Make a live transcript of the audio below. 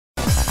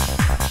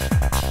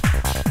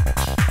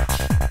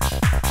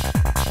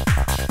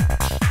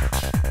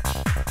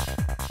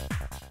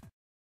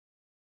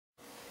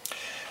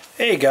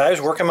Hey guys,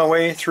 working my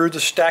way through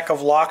the stack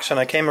of locks and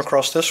I came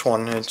across this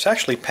one. It's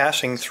actually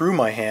passing through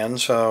my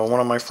hands. One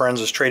of my friends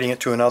is trading it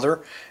to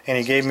another and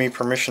he gave me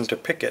permission to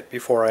pick it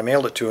before I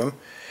mailed it to him.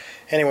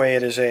 Anyway,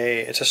 it's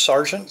a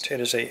Sargent. It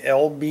is a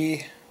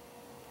LB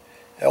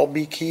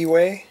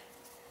keyway.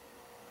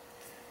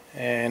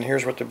 And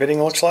here's what the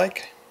bitting looks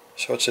like.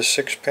 So it's a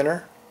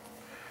 6-pinner.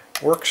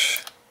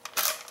 Works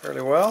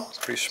fairly well, it's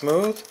pretty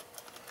smooth.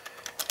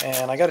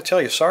 And I got to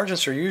tell you,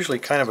 Sargents are usually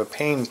kind of a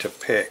pain to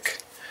pick.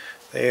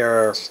 They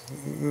are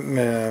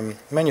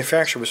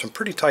manufactured with some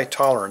pretty tight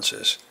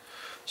tolerances.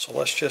 So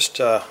let's just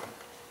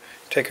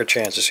take our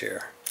chances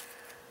here.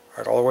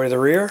 Right, all the way to the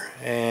rear,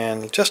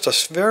 and just a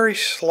very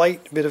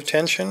slight bit of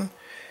tension.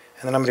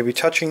 And then I'm going to be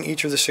touching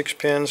each of the 6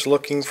 pins,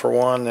 looking for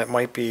one that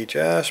might be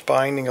just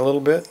binding a little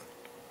bit.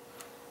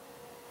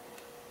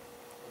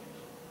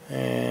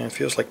 And it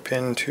feels like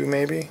pin 2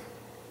 maybe.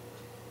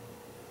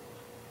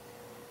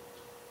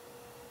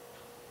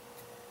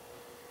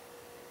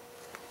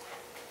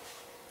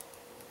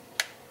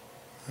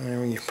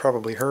 And you've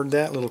probably heard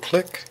that little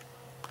click.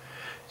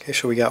 Okay,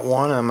 so we got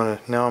one.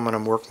 Now I'm gonna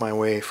work my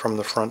way from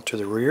the front to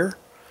the rear.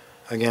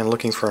 Again,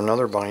 looking for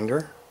another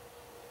binder.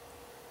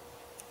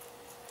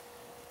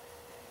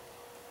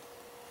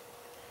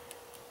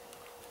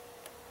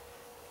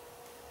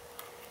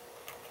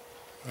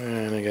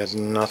 And I got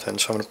nothing,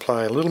 so I'm going to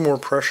apply a little more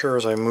pressure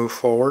as I move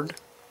forward.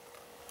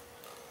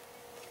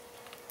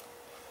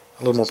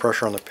 A little more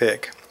pressure on the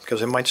pick,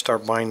 because it might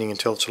start binding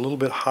until it's a little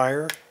bit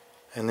higher.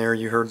 And there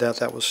you heard that.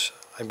 That was,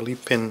 I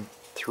believe, pin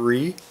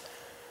 3.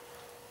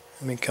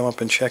 Let me come up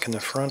and check in the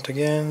front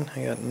again.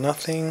 I got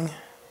nothing.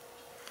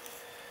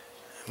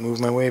 Move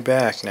my way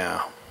back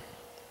now.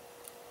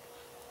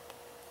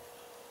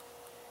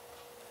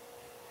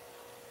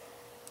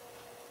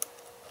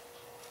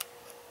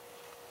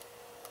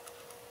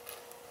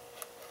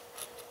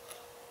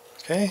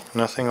 Okay,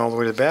 nothing all the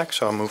way to the back,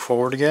 so I'll move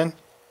forward again.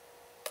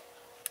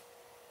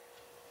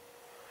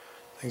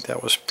 I think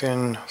that was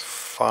pin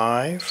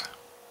 5.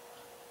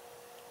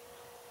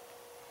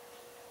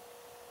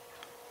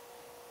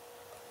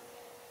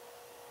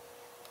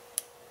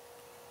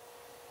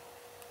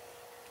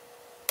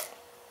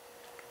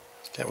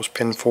 That was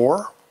pin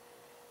 4.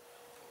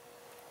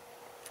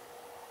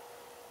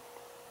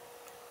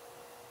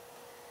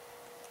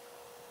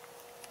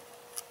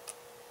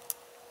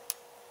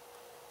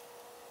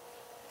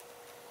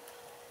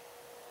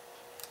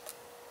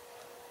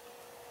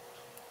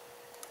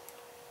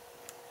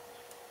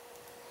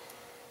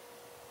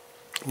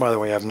 By the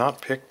way, I've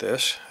not picked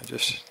this. I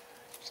just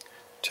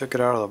took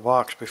it out of the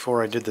box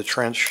before I did the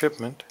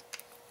transshipment.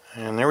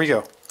 And there we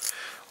go.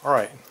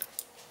 Alright.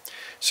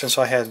 Since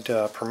I had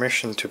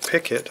permission to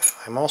pick it,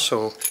 I'm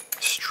also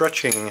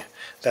stretching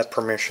that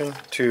permission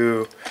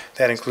to,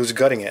 that includes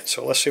gutting it.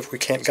 So let's see if we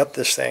can't gut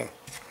this thing.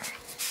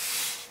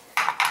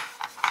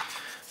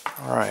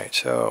 Alright,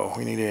 so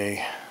we need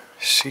a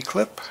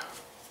C-clip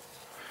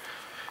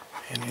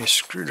and a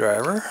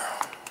screwdriver.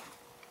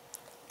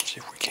 See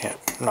if we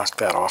can't knock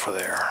that off of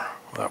there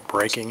without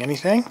breaking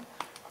anything.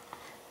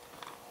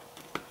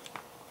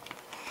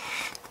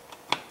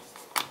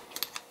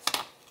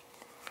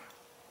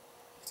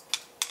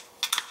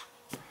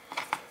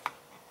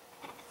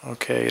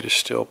 Okay, it is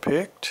still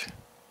picked.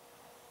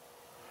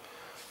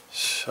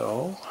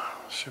 So,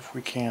 see if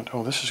we can't,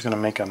 oh, this is going to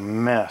make a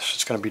mess.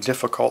 It's going to be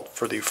difficult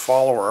for the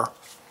follower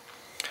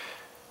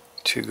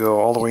to go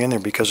all the way in there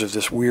because of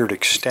this weird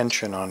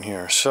extension on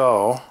here.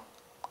 So,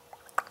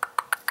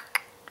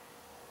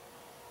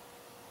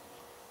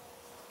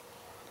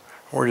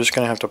 we're just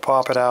going to have to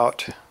pop it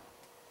out.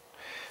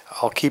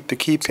 I'll keep the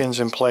key pins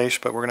in place,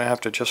 but we're going to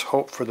have to just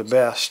hope for the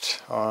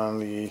best on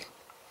the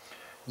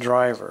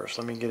drivers.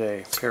 Let me get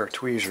a pair of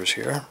tweezers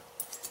here.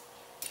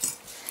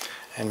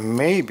 And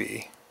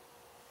maybe,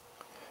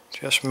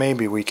 just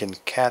maybe, we can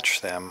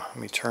catch them. Let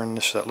me turn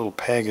this so that little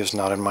peg is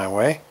not in my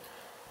way.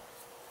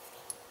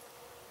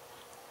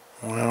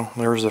 Well,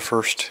 there's the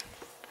first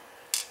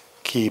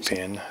key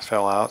pin,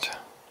 fell out.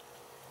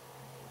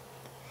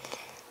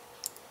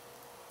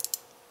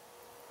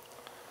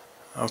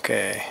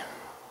 Okay.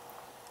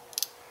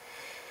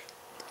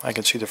 I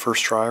can see the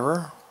first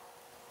driver.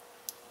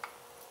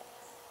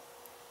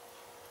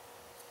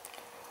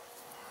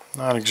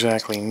 Not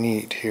exactly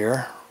neat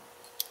here.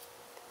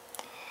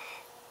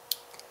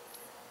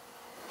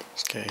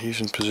 Okay, he's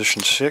in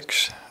position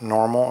 6,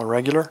 normal,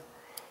 irregular.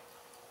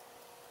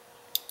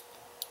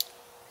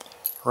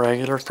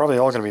 Regular, probably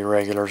all going to be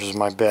regulars is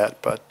my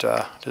bet, but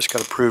just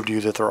got to prove to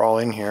you that they're all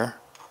in here.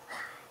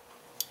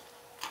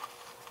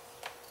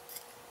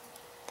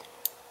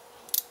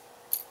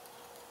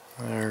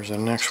 There's the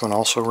next one,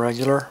 also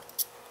regular.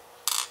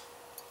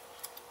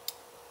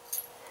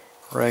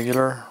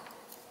 Regular.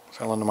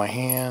 Fell into my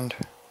hand.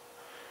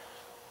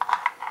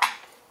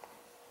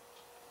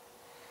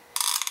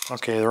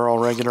 Okay, they're all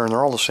regular and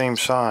they're all the same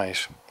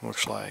size,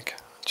 looks like.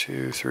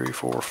 2, 3,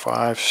 4,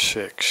 5,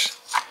 6.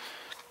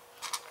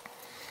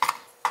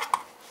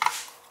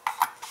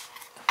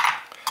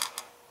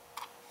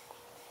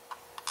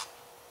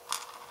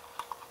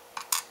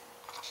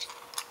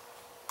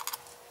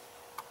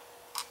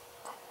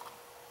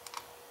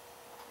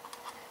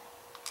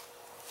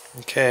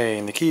 Okay,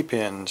 and the key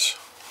pins.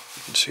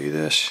 You can see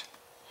this.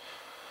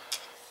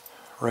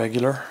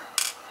 Regular,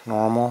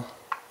 normal,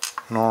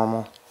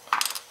 normal,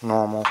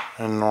 normal,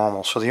 and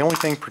normal. So the only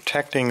thing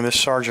protecting this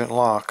Sargent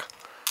lock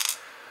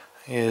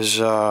is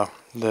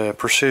the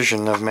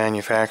precision of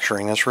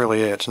manufacturing. That's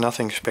really it. It's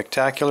nothing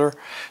spectacular.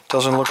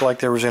 Doesn't look like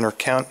there was no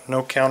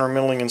counter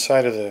milling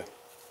inside of the...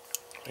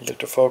 I get it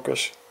to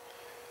focus.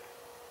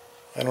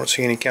 I don't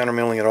see any counter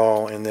milling at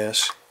all in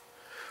this.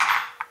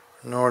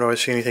 Nor do I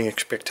see anything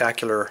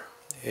spectacular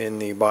in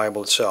the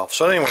Bible itself.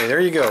 So anyway, there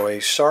you go. A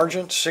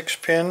Sargent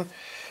 6-pin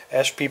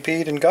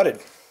SPP'd and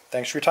gutted.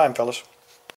 Thanks for your time, fellas.